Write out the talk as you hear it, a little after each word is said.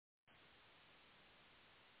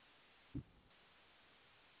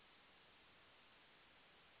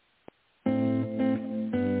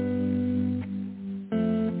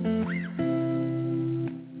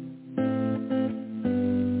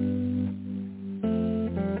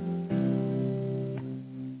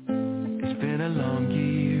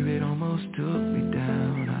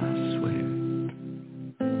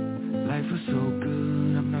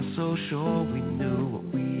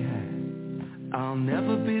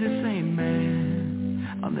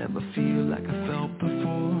I'll never feel like I felt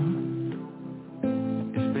before.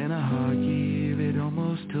 It's been a hard year, it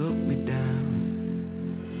almost took me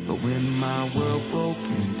down. But when my world broke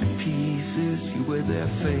into pieces, you were there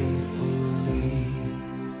faithfully.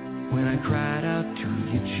 When I cried out to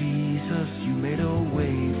you, Jesus, you made a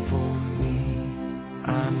way for me.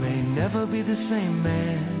 I may never be the same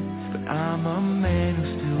man, but I'm a man who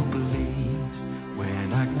still believes.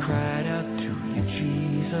 When I cried out to you,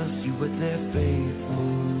 Jesus, you were there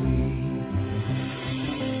faithfully.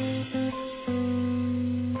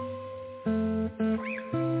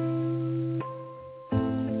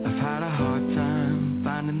 I've had a hard time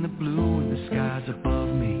finding the blue in the skies above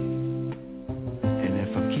me. And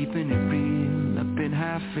if I'm keeping it real, I've been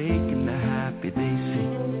half faking the happy they see.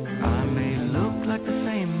 I may look like the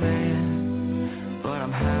same man, but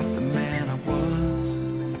I'm half the man I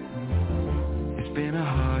was. It's been a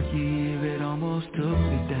hard year, it almost took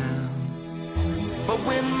me down. But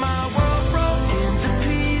when my world broke into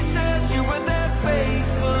pieces, you were there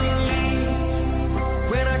faithfully.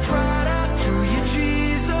 When I cried out to you,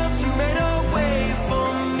 Jesus, you made a way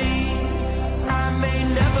for me. I may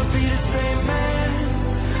never be the same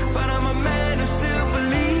man, but I'm a man who still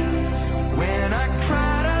believes. When I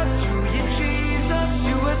cried out to you, Jesus,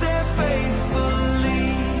 you were there faithfully.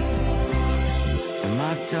 In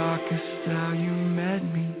my darkest hour you met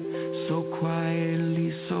me, so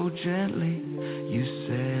quietly, so gently. You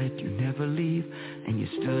said you'd never leave, and you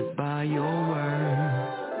stood by your word.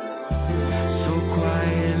 So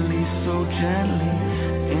quietly, so gently,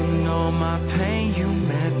 in all my pain you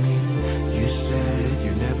met me. You said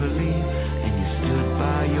you'd never leave, and you stood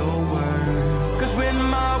by your word. 'Cause when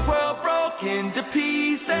my world broke into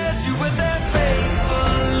pieces, you were there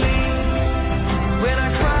faithfully. When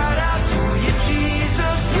I cried out to you,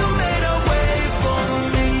 Jesus, you made a way for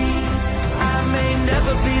me. I may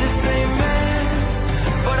never be the same man,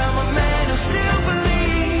 but I'm a man who still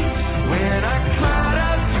believes. When I cried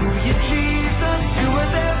out to you, Jesus, you were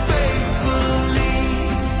there faithfully.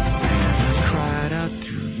 When I cried out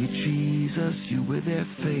to you, Jesus, you were there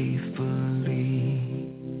faithfully.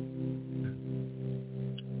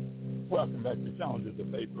 Welcome back to Challenges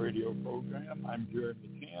of Faith radio program. I'm Jeremy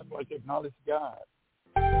Chance. Let's acknowledge God.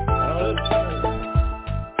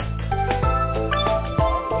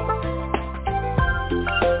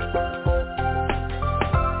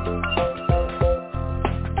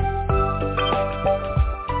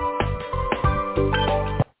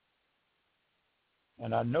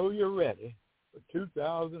 And I know you're ready for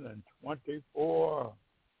 2024.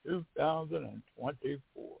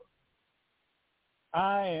 2024.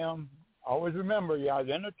 I am. Always remember, you are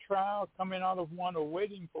in a trial, coming out of one, or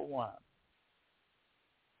waiting for one.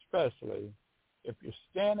 Especially if you're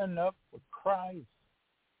standing up for Christ.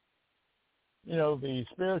 You know, the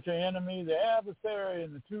spiritual enemy, the adversary,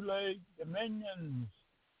 and the two-legged, the minions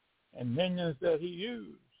that he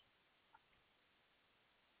used.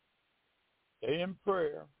 Stay in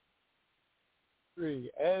prayer.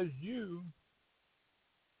 3, as you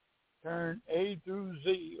turn A through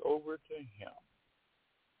Z over to him.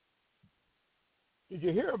 Did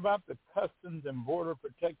you hear about the Customs and Border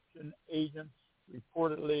Protection agents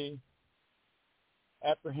reportedly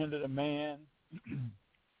apprehended a man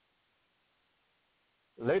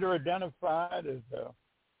later identified as a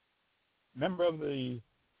member of the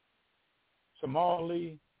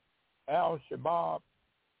Somali al-Shabaab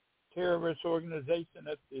terrorist organization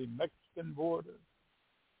at the Mexican border?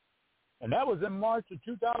 And that was in March of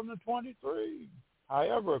 2023.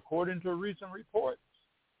 However, according to recent reports,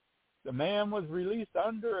 the man was released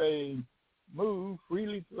under a move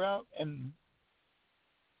freely throughout, and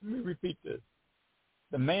let me repeat this.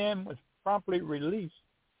 The man was promptly released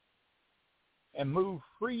and moved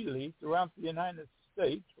freely throughout the United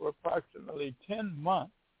States for approximately 10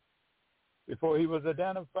 months before he was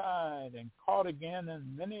identified and caught again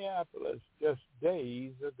in Minneapolis just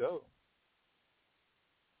days ago.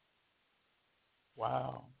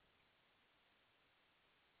 Wow.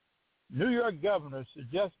 New York governor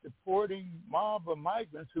suggests deporting mob of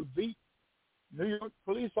migrants who beat New York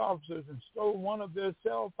police officers and stole one of their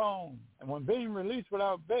cell phones. And when being released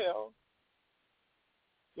without bail,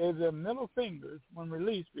 gave them middle fingers when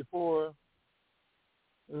released before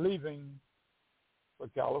leaving for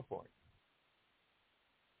California.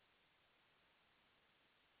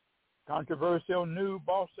 Controversial new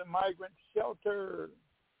Boston migrant shelter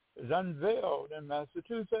is unveiled in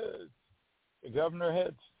Massachusetts. The governor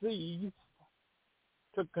had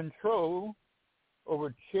took control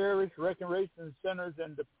over cherished recreation centers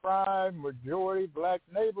in deprived majority black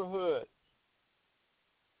neighborhoods.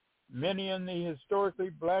 Many in the historically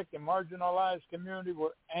black and marginalized community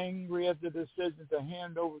were angry at the decision to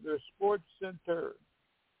hand over their sports center.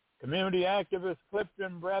 Community activist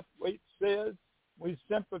Clifton Brathwaite says, "We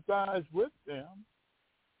sympathize with them.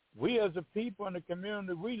 We as a people in the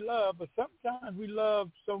community, we love, but sometimes we love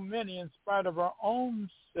so many in spite of our own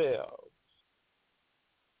selves."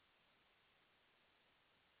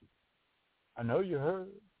 I know you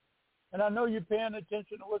heard, and I know you're paying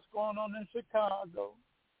attention to what's going on in Chicago.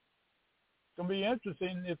 It's going to be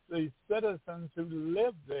interesting if the citizens who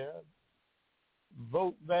live there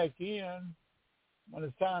vote back in when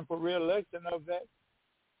it's time for re-election of that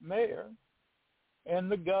mayor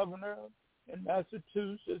and the governor in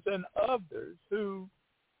Massachusetts and others who,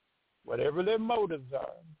 whatever their motives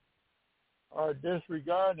are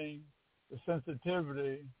disregarding the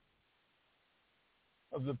sensitivity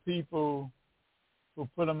of the people who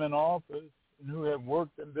put them in office and who have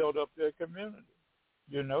worked and built up their community.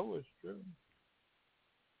 You know it's true.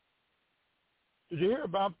 Did you hear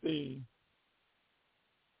about the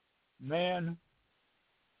man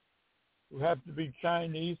who happened to be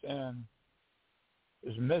Chinese and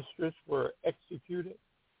his mistress were executed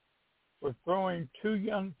for throwing two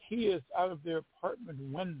young kids out of their apartment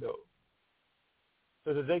window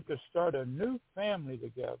so that they could start a new family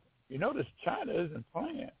together? You notice China isn't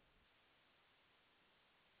playing.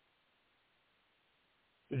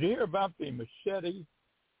 Did you hear about the machete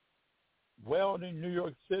welding New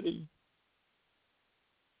York City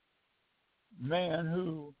man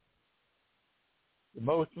who,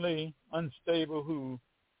 emotionally unstable, who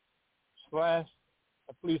slashed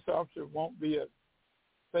a police officer, won't be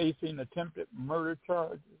facing attempted murder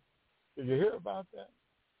charges? Did you hear about that?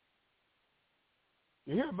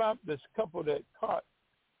 You hear about this couple that caught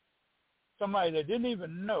somebody they didn't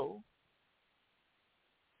even know,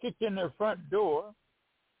 kicked in their front door,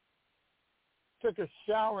 took a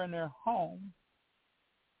shower in their home,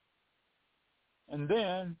 and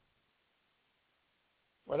then,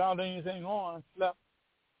 without anything on, slept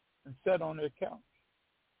and sat on their couch?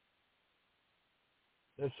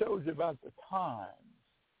 That shows you about the crime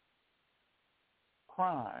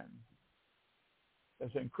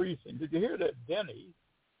that's increasing. Did you hear that Denny's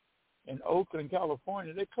in Oakland,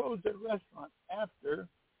 California, they closed their restaurant after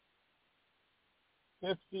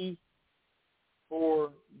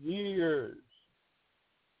 54 years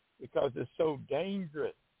because it's so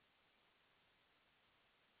dangerous?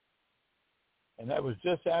 And that was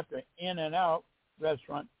just after In-N-Out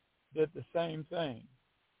restaurant did the same thing.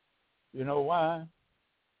 You know why?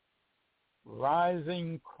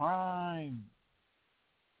 Rising crime.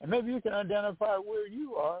 And maybe you can identify where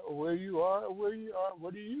you are, or where you are, or where you are.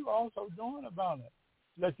 What are you also doing about it?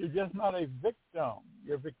 That you're just not a victim.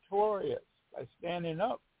 You're victorious by standing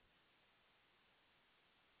up.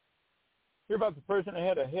 Hear about the person that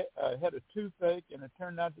had a toothache and it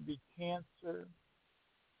turned out to be cancer.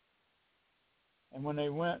 And when they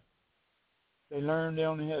went, they learned they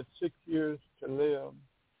only had 6 years to live.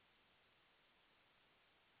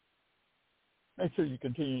 Make sure you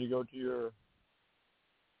continue to go to your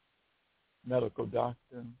medical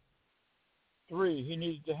doctor. 3, he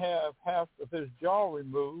needed to have half of his jaw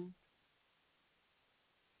removed.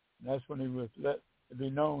 And that's when he was let to be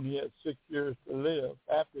known he had 6 years to live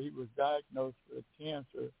after he was diagnosed with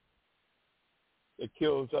cancer that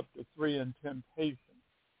kills up to 3 in 10 patients.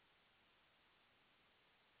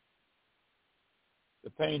 The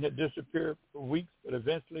pain had disappeared for weeks, but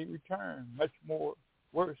eventually returned, much more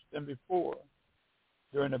worse than before,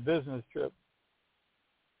 during a business trip,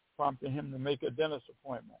 prompting him to make a dentist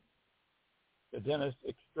appointment. The dentist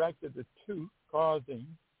extracted the tooth, causing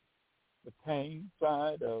the pain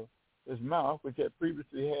side of his mouth, which had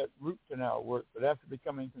previously had root canal work, but after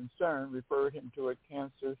becoming concerned, referred him to a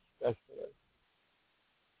cancer specialist.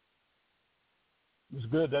 It was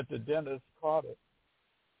good that the dentist caught it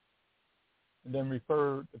and then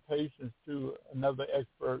referred the patients to another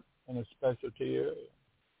expert in a specialty area.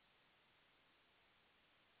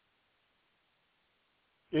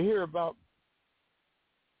 You hear about,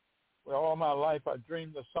 well, all my life I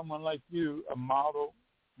dreamed of someone like you, a model,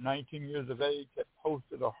 19 years of age, that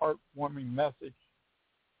posted a heartwarming message,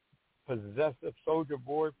 possessive soldier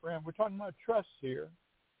boyfriend. We're talking about trust here.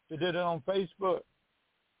 She did it on Facebook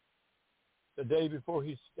the day before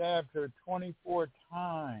he stabbed her 24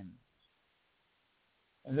 times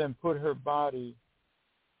and then put her body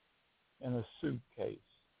in a suitcase.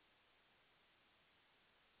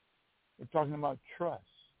 We're talking about trust.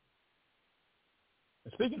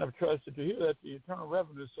 And speaking of trust, did you hear that the Internal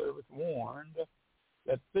Revenue Service warned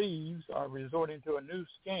that thieves are resorting to a new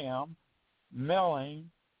scam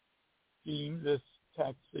mailing scheme this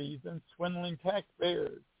tax season, swindling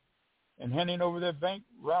taxpayers and handing over their bank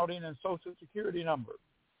routing and Social Security number.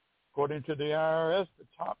 According to the IRS, the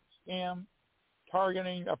top scam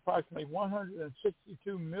targeting approximately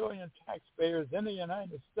 162 million taxpayers in the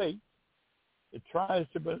United States. It tries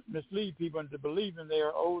to mislead people into believing they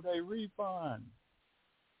are owed a refund.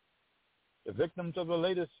 The victims of the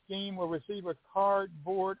latest scheme will receive a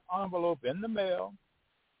cardboard envelope in the mail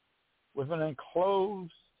with an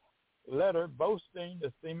enclosed letter boasting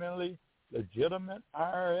the seemingly legitimate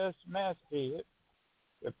IRS masthead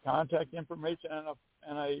with contact information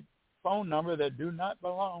and a phone number that do not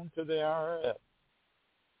belong to the IRS.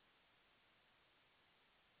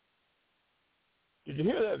 Did you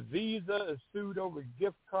hear that Visa is sued over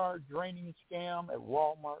gift card draining scam at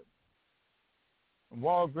Walmart? And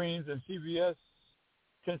Walgreens and CVS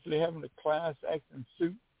potentially having a class action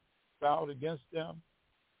suit filed against them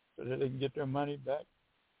so that they can get their money back,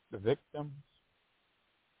 the victims.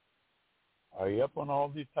 Are you up on all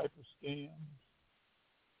these type of scams?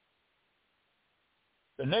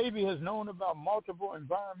 The Navy has known about multiple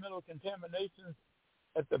environmental contaminations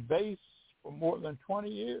at the base for more than 20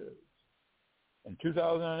 years. In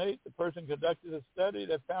 2008, the person conducted a study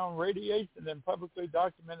that found radiation and publicly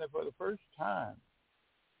documented for the first time.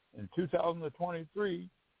 In 2023,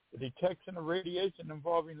 the detection of radiation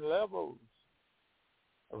involving levels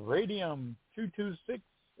of radium-226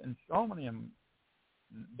 and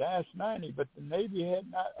strontium-90, but the Navy had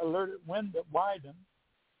not alerted Wyden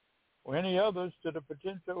or any others to the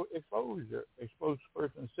potential exposure. A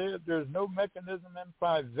spokesperson said there is no mechanism to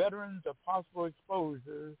imply veterans of possible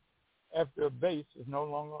exposure after a base is no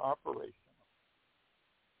longer operational.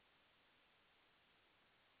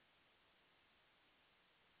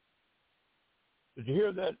 Did you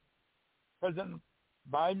hear that President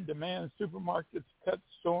Biden demands supermarkets cut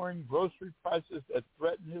soaring grocery prices that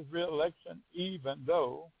threaten his reelection, even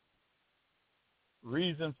though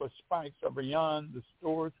reasons for spikes are beyond the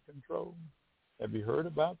store's control? Have you heard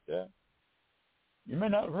about that? You may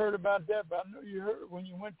not have heard about that, but I know you heard when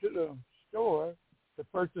you went to the store to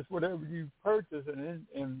purchase whatever you purchased,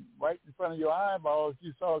 and right in front of your eyeballs,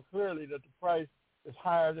 you saw clearly that the price is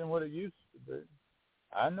higher than what it used to be.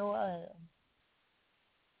 I know I have.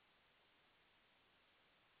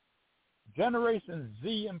 Generation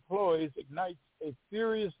Z employees ignites a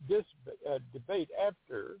furious debate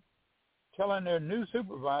after telling their new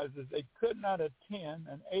supervisors they could not attend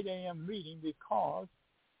an 8 a.m. meeting because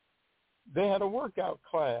they had a workout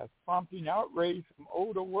class, prompting outrage from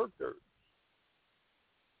older workers.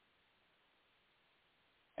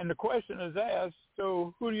 And the question is asked,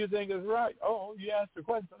 so who do you think is right? Oh, you asked the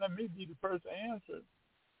question, let me be the first to answer.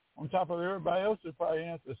 On top of everybody else's probably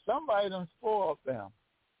answer. Somebody done spoiled them.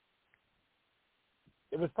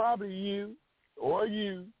 It was probably you.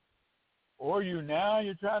 Now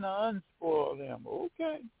you're trying to unspoil them.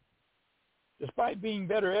 Okay. Despite being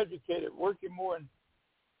better educated, working more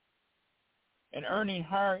and earning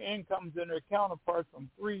higher incomes than their counterparts from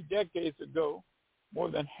 3 decades ago, more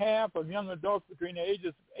than half of young adults between the ages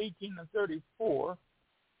of 18 and 34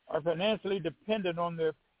 are financially dependent on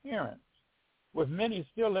their parents, with many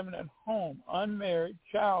still living at home, unmarried,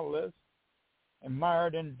 childless, and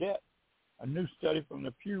mired in debt, a new study from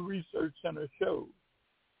the Pew Research Center shows.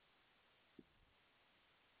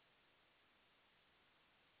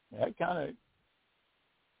 That kind of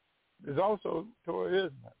is also Tory,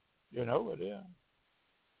 isn't it? You know it is.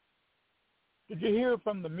 Did you hear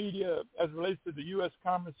from the media as it relates to the U.S.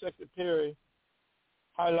 Commerce Secretary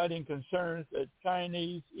highlighting concerns that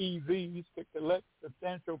Chinese EVs could collect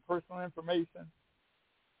substantial personal information,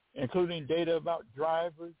 including data about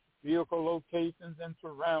drivers, vehicle locations, and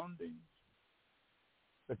surroundings,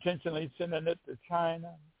 potentially sending it to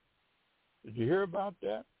China? Did you hear about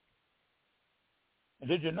that? And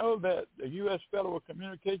did you know that the U.S. Federal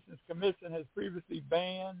Communications Commission has previously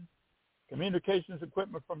banned communications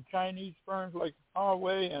equipment from Chinese firms like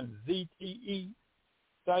Huawei and ZTE,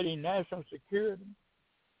 citing national security?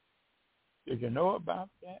 Did you know about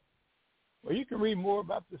that? Well, you can read more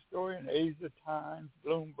about the story in Asia Times,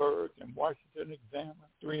 Bloomberg, and Washington Examiner,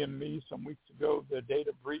 3andMe some weeks ago, the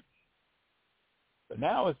data breach. But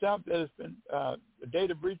now it's out that it's been the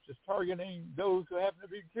data breach is targeting those who happen to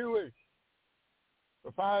be Jewish.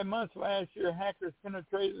 For 5 months last year, hackers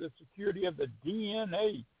penetrated the security of the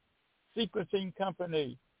DNA sequencing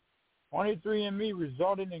company 23andMe,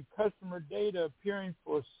 resulting in customer data appearing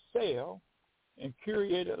for sale and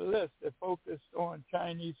curated lists that focused on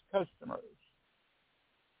Chinese customers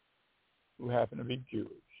who happen to be Jewish.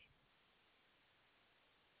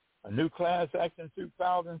 A new class action suit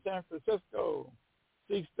filed in San Francisco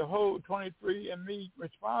seeks to hold 23andMe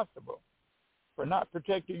responsible for not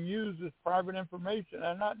protecting users' private information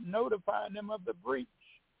and not notifying them of the breach.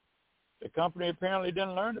 The company apparently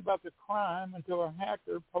didn't learn about the crime until a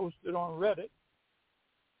hacker posted on Reddit,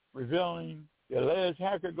 revealing the alleged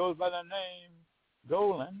hacker goes by the name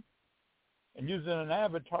Golan and using an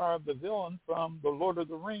avatar of the villain from the Lord of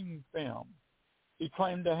the Rings film. He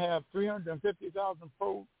claimed to have 350,000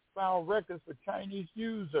 profile records for Chinese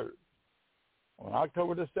users. On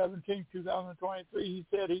October the 17th, 2023, he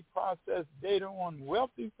said he processed data on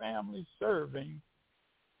wealthy families serving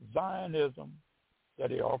Zionism that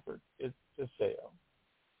he offered it to sell.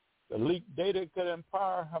 The leaked data could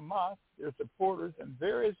empower Hamas, their supporters, and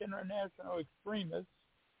various international extremist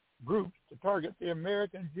groups to target the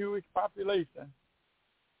American Jewish population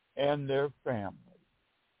and their families.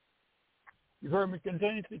 You've heard me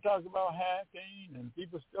continuously talk about hacking and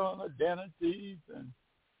people stealing identities, and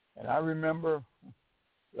I remember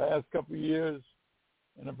last couple of years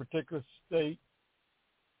in a particular state,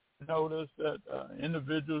 noticed that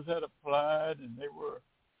individuals had applied and they were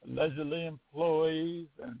allegedly employees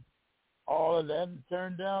and all of that, and it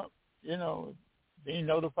turned out, being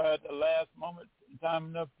notified at the last moment in time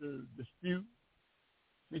enough to dispute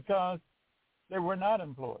because they were not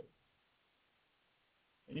employees.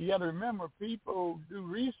 And you got to remember, people do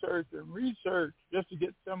research just to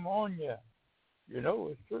get some on you.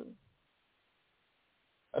 It's true.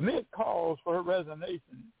 Amid calls for her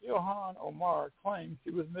resignation, Ilhan Omar claimed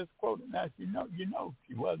she was misquoted. Now, she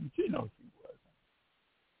wasn't. She knows she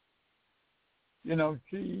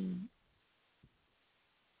wasn't.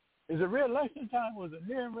 Is it re-election time? Was it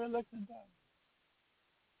near re-election time?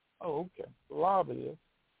 Oh, okay. The lobbyist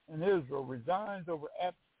in Israel resigns over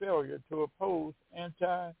app's failure to oppose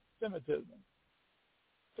anti-Semitism.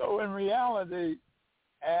 So in reality,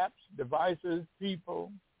 apps, devices,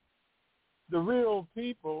 people, the real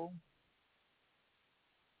people,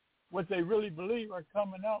 what they really believe are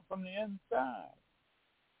coming out from the inside.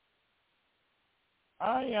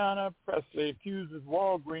 Ayanna Presley accuses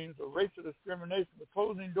Walgreens of racial discrimination for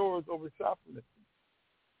closing doors over shoplifting.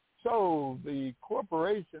 So the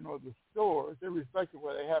corporation or the stores, irrespective of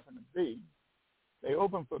where they happen to be, they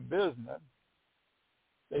open for business,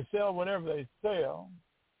 they sell whatever they sell,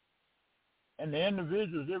 and the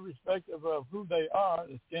individuals, irrespective of who they are,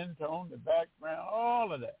 the skin tone, the background,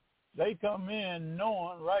 all of that, they come in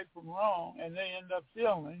knowing right from wrong, and they end up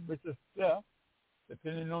stealing, which is theft,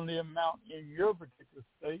 depending on the amount in your particular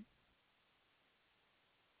state.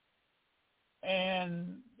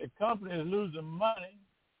 And the company is losing money,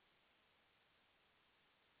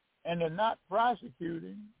 and they're not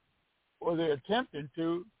prosecuting, or they're attempting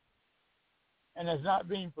to, and it's not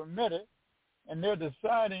being permitted, and they're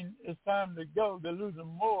deciding it's time to go. They're losing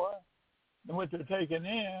more than what they're taking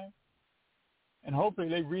in, and hopefully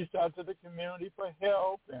they reach out to the community for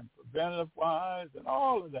help and preventative wise and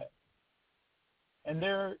all of that. And they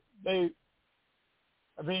are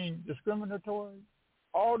being discriminatory.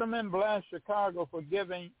 Aldermen blast Chicago for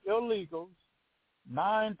giving illegals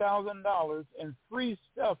 $9,000 in free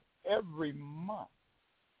stuff every month.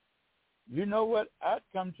 You know what? I'd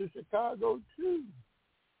come to Chicago too.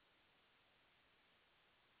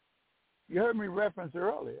 You heard me reference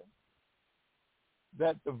earlier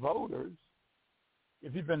that the voters,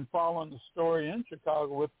 if you've been following the story in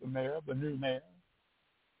Chicago with the mayor, the new mayor,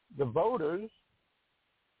 the voters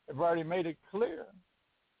have already made it clear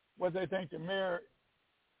what they think the mayor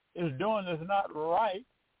is doing is not right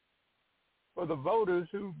for the voters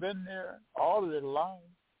who've been there all of their lives,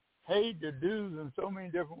 paid their dues in so many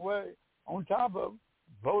different ways, on top of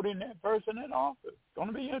voting that person in office. It's going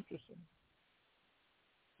to be interesting.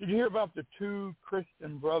 Did you hear about the two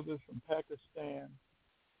Christian brothers from Pakistan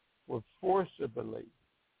were forcibly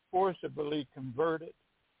converted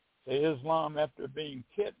to Islam after being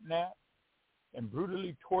kidnapped and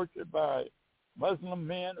brutally tortured by Muslim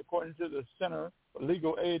men, according to the Center for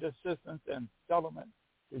Legal Aid Assistance and Settlement?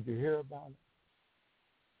 Did you hear about it?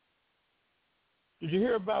 Did you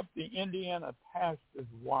hear about the Indiana pastor's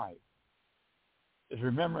wife is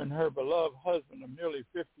remembering her beloved husband of nearly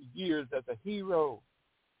 50 years as a hero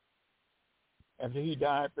after he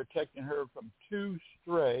died, protecting her from two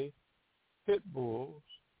stray pit bulls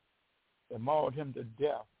that mauled him to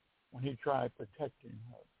death when he tried protecting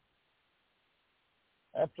her?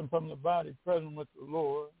 Absent from the body, present with the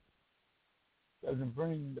Lord, doesn't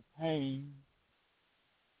bring the pain,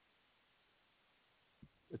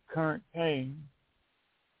 the current pain,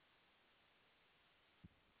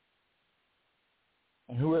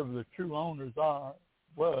 and whoever the true owners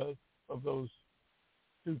was of those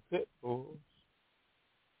two pit bulls.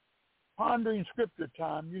 Pondering scripture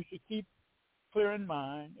time, you should keep clear in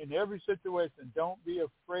mind in every situation. Don't be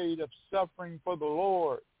afraid of suffering for the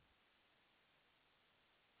Lord.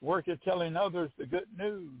 Work at telling others the good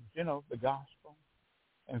news, the gospel.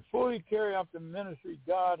 And fully carry out the ministry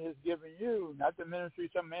God has given you. Not the ministry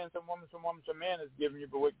some man, some woman, some man has given you,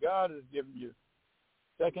 but what God has given you.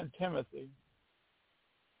 2 Timothy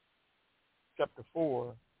chapter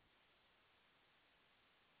 4,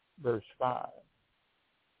 verse 5.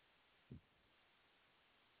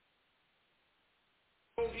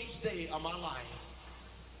 Each day of my life,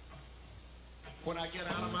 when I get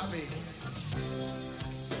out of my bed,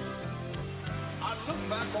 I look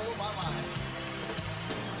back over my life,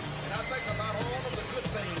 and I think about all of the good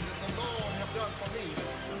things that the Lord has done for me.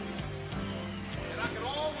 And I can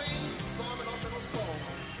always sum it up in a song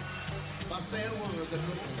by saying words that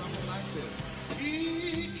go something like this. He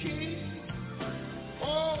keeps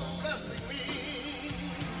on blessing me.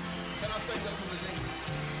 Can I say that to the day?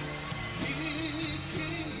 He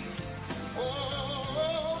keeps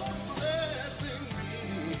on blessing me.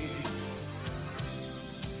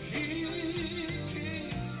 He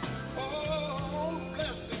keeps on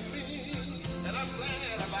blessing me. And I'm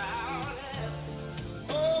glad about it.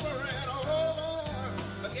 Over and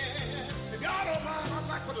over again. If y'all don't mind, I'd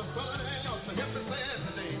like for the sun else to help me say it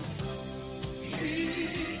today. He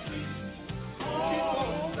keeps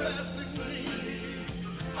on blessing me.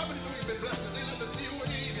 How many know you've been blessed today? Let me see you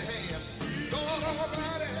wave your hand. God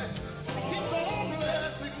Almighty, keep on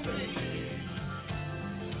blessing me.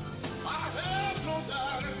 I have no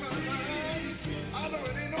doubt in my mind. I know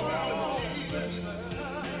it ain't no other Jesus.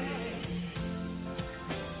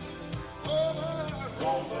 Over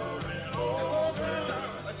and over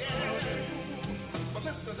again. But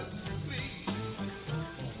listen, please.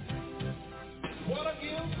 What a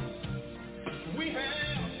gift we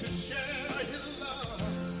have to share His love.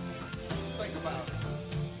 Think about it.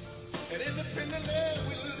 And independently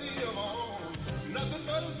we live on nothing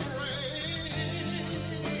but His grace.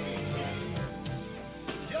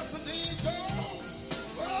 Yesterday gone,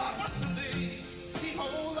 but today He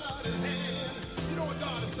holds out His hand. You know what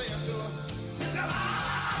God is saying to us? He said,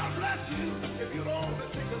 I'll bless you if you don't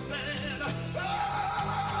take a stand. Oh,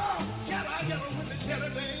 can I get a witness here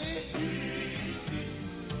today?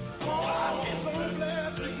 Oh, He's so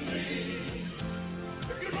blessing me.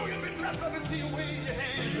 If you know you've been blessed, let me see you wave your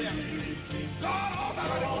hands there. God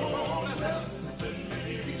Almighty, keep on blessing me.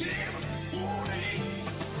 He gave us food to eat,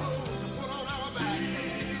 clothes to put on our back.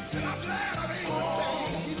 And I'm glad I ain't the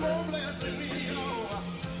same. Keep on blessing me,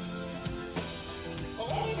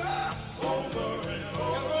 over and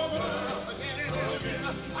over again and again.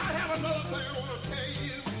 I have another thing I want to tell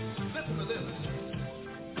you. Listen to this.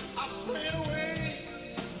 I've prayed away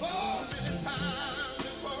so many times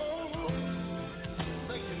before.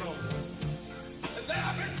 Thank you, Lord. And there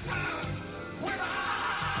have been times when I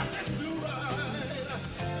didn't do right.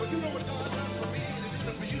 But you know what God done for me and He's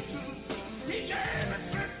done for you too. He gave me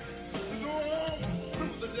strength to go on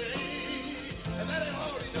through the day. And that ain't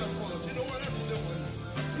all He does for us. You know what else He's doing?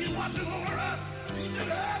 He watches over us. He did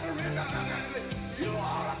every night. You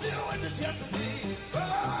ought to be a witness yesterday. Oh,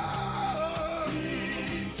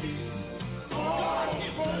 God,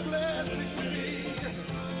 keep on blessing me.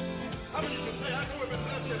 How many can say, I know we've been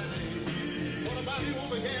blessed today? What about you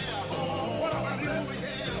over here? What about you over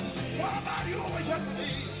here? What about you over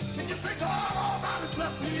yesterday? Can you say God Almighty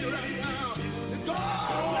blessed me right now? Is God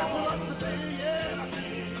blessing us today? Yeah, I'm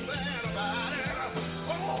glad about it.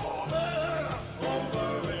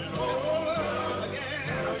 Over and over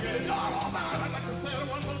again. God Almighty, I'd like to say it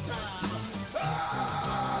one more time.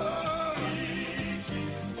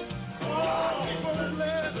 Oh, keep on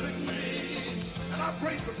blessing me. And I'm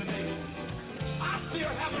grateful today. I still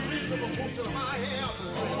have a reasonable function of my health.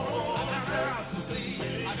 I got eyes to see.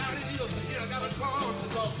 I got ears to hear. I got a tongue to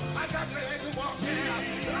talk. I got legs to walk. Yeah,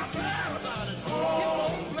 and I'm glad about it. Keep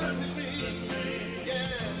on blessing me.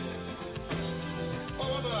 Yeah.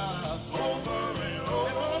 Over and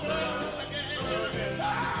over again.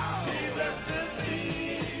 Oh, He blesses me.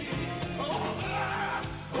 Over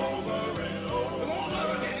and over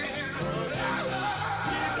again.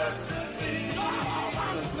 He blesses me. God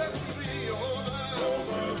Almighty blesses me. Over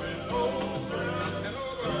and over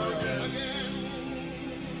again.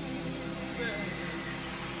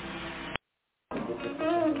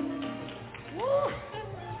 Woo.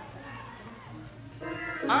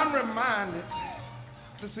 I'm reminded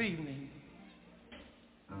this evening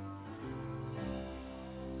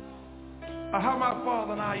of how my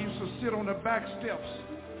father and I used to sit on the back steps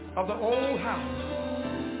of the old house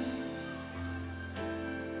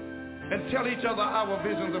and tell each other our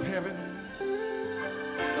visions of heaven.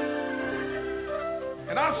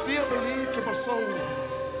 And I still believe to my soul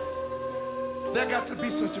there got to be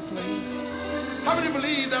such a place. How many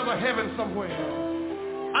believe there's a heaven somewhere?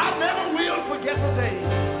 I never will forget the day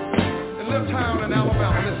in a little town in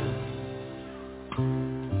Alabama. Listen.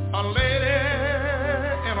 A lady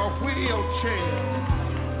in a wheelchair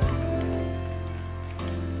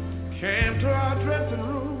came to our dressing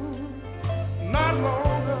room not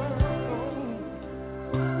long ago.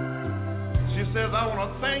 She says, I want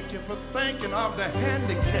to thank you for thinking of the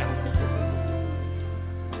handicapped.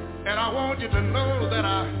 And I want you to know that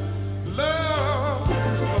I love you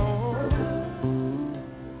so.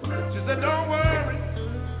 She said, don't worry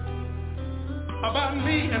about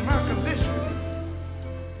me and my condition.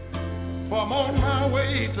 For I'm on my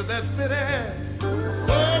way to that city,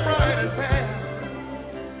 so bright and fast.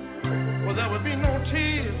 Well, there would be no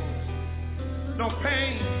tears, no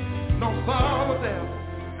pain, no sorrow there.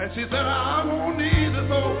 And she said, I won't need this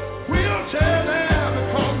old wheelchair there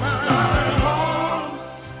because my arms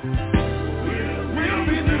will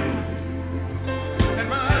be new. And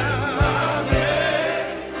my legs,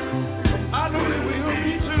 I know they will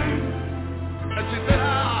be too. And she said,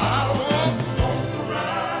 I'll walk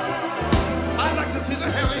around. I'd like to see the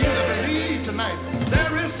hell of you that believe tonight.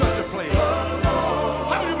 There is such a place.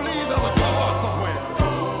 How do you believe there's a God somewhere?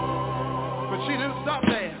 But she didn't stop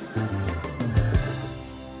there.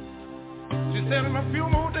 Said in a few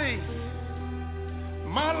more days,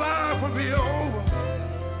 my life will be over,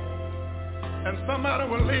 and somebody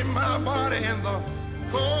will lay my body in the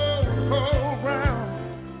cold, cold ground.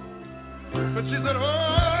 But she said, oh,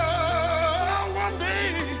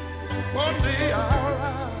 one day I'll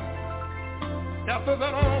rise. After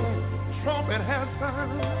that old trumpet has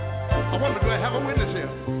sounded. I wonder, do I have a witness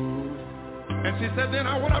here? And she said, then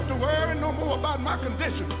I won't have to worry no more about my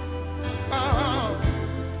condition.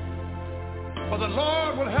 For the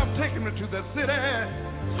Lord will have taken me to the city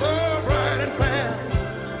so bright and fast.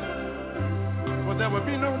 For there will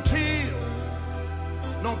be no tears,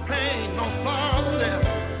 no pain, no sorrow there.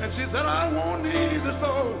 And she said, I won't need this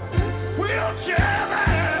old wheelchair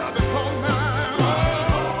there because my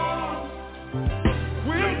arms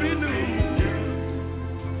will be new.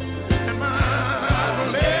 And my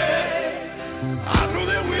legs, I know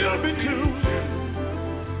they will be too.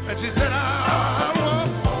 And she said,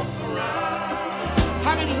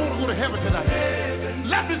 go to heaven tonight.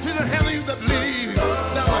 Let me see the hell of you that believe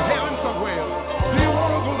there's a heaven somewhere. Do you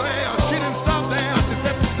want to go there? She didn't stop there. She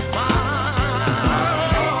said, my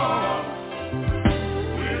arms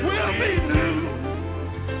will be new.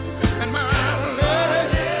 And my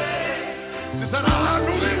legs, she said, I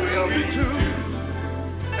know they will be too.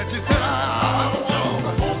 And she said, I'll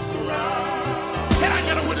walk around. Can I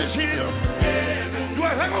get a witness here? Do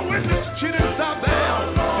I have a witness? She didn't stop there.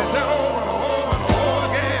 She said, oh,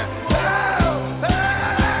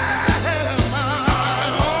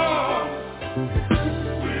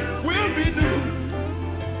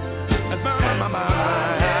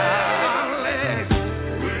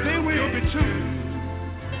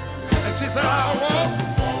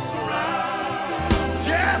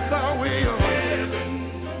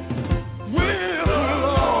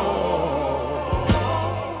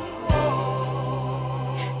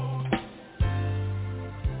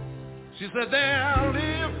 she said, there I'll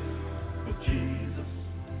live with Jesus.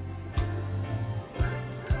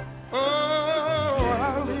 Oh,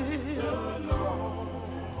 I'll live.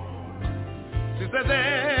 She said,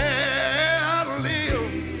 there I'll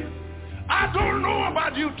live. I don't know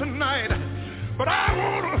about you tonight, but I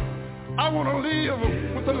want to live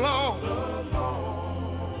with the Lord.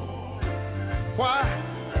 Why?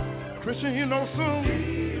 Christian, you know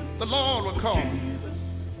soon the Lord will come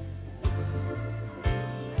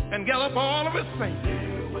and gather up all of his saints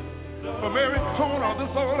from every corner of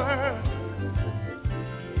this old earth.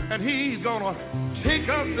 And he's gonna take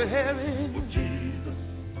us to heaven.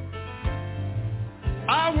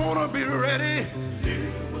 I wanna be ready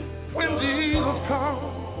when Jesus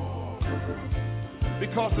comes.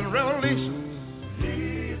 Because in Revelation,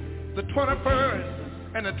 the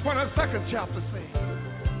 21st and the 22nd chapter say,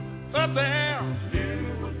 up there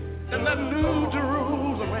in that new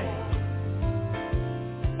Jerusalem,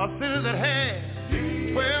 a city that has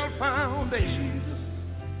 12 foundations.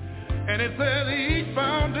 And it says each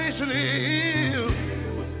foundation is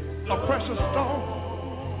a precious stone.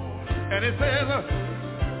 And it says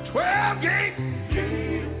 12 gates.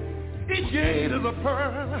 Each gate is a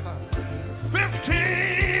pearl.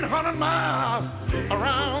 1,500 miles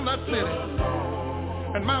around that city.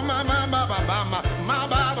 And my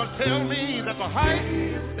Bible tells me that the height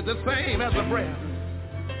is the same as the breadth.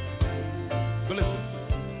 But listen.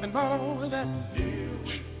 And not only that,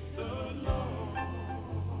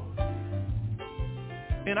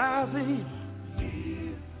 In Isaiah,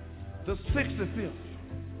 the 65th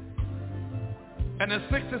and the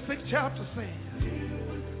 66th chapter says,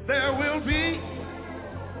 there will be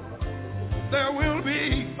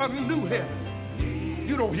a new heaven.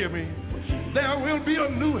 You don't hear me. There will be a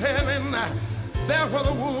new heaven. There where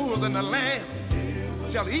the wolves and the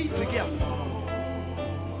lamb shall eat together.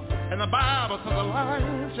 And the Bible says the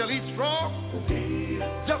lion shall eat straw,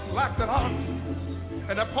 just like that ox.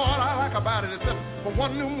 And the part I like about it is that from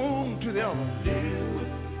one new moon to the other,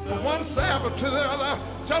 from one Sabbath to the other,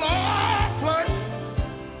 shall all flesh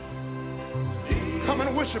come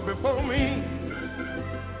and worship before me.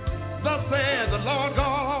 Thus says the Lord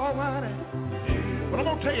God Almighty. But I'm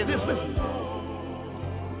going to tell you this, listen.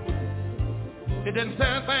 It didn't say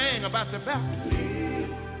anything about the Baptist.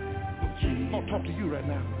 I'm going to talk to you right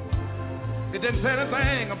now. It didn't say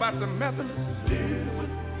anything about the Methodists.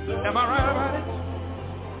 Am I right about it?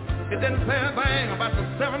 It didn't say anything about the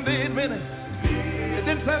Seventh-day Adventists. It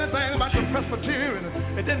didn't say anything about the Presbyterian.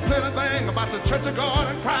 It didn't say anything about the Church of God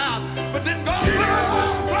in Christ. But then God said,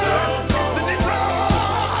 then he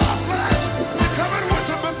come and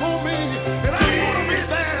worship before me, and I want to be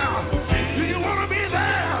there. Do you want to be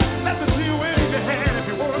there? Let me see you wave your hand if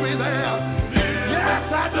you want to be there.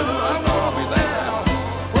 Yes, I do. I want to be there.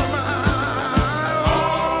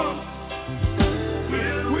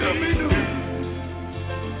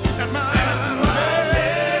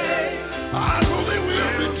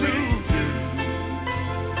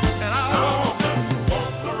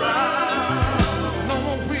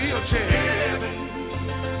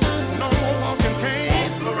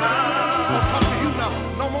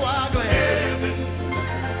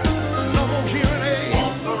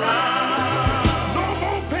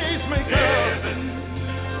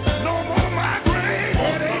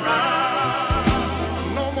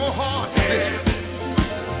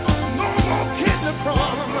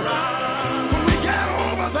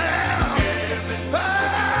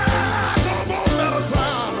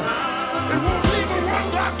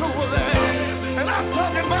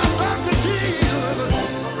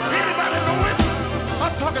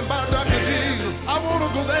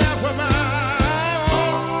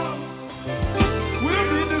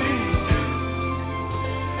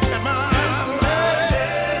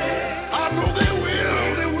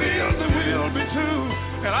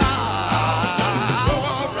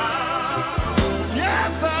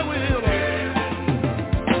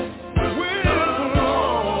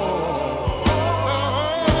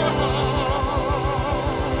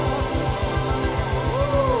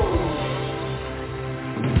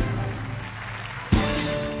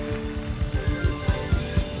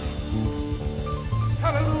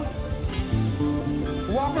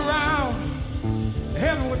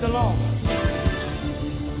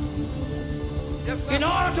 In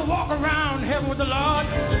order to walk around heaven with the Lord,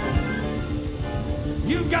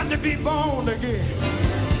 you've got to be born again.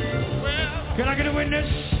 Can I get a witness?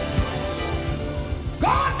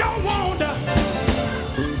 God don't want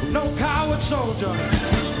no coward soldier.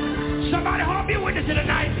 Somebody ought to be a witness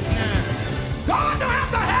tonight. God don't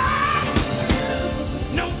have to have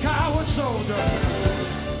no coward soldier.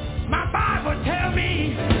 My Bible tell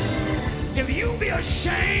me, if you be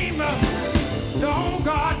ashamed, don't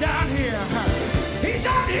God down here. He's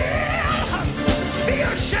down here. Be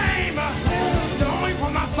ashamed. Don't for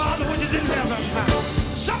my Father which is in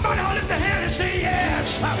heaven. Somebody ought to lift a hand and say yes.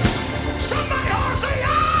 Somebody ought to say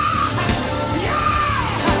yeah.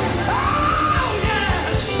 Yeah. Oh,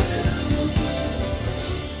 yes.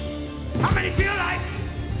 How many feel like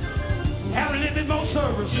having a little bit more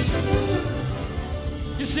service?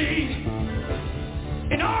 You see,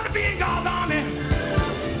 in order to be in God's army,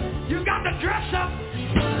 you got to dress up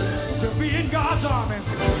to be in God's army.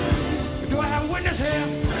 Do I have a witness here?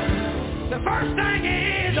 The first thing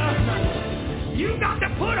is you got to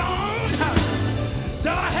put on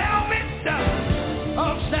the helmet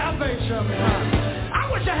of salvation. I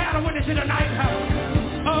wish I had a witness here tonight.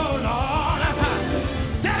 Oh, Lord.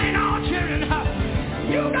 That ain't all, children.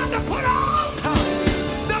 You got to put on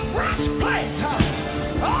the breastplate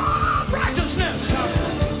of righteousness.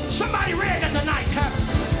 Somebody read that tonight.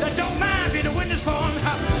 That don't mind being a witness for him.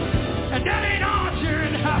 And that ain't all,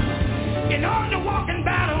 children. In order to walk in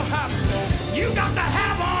battle, you got to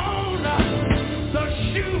have on the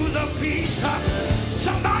shoes of peace.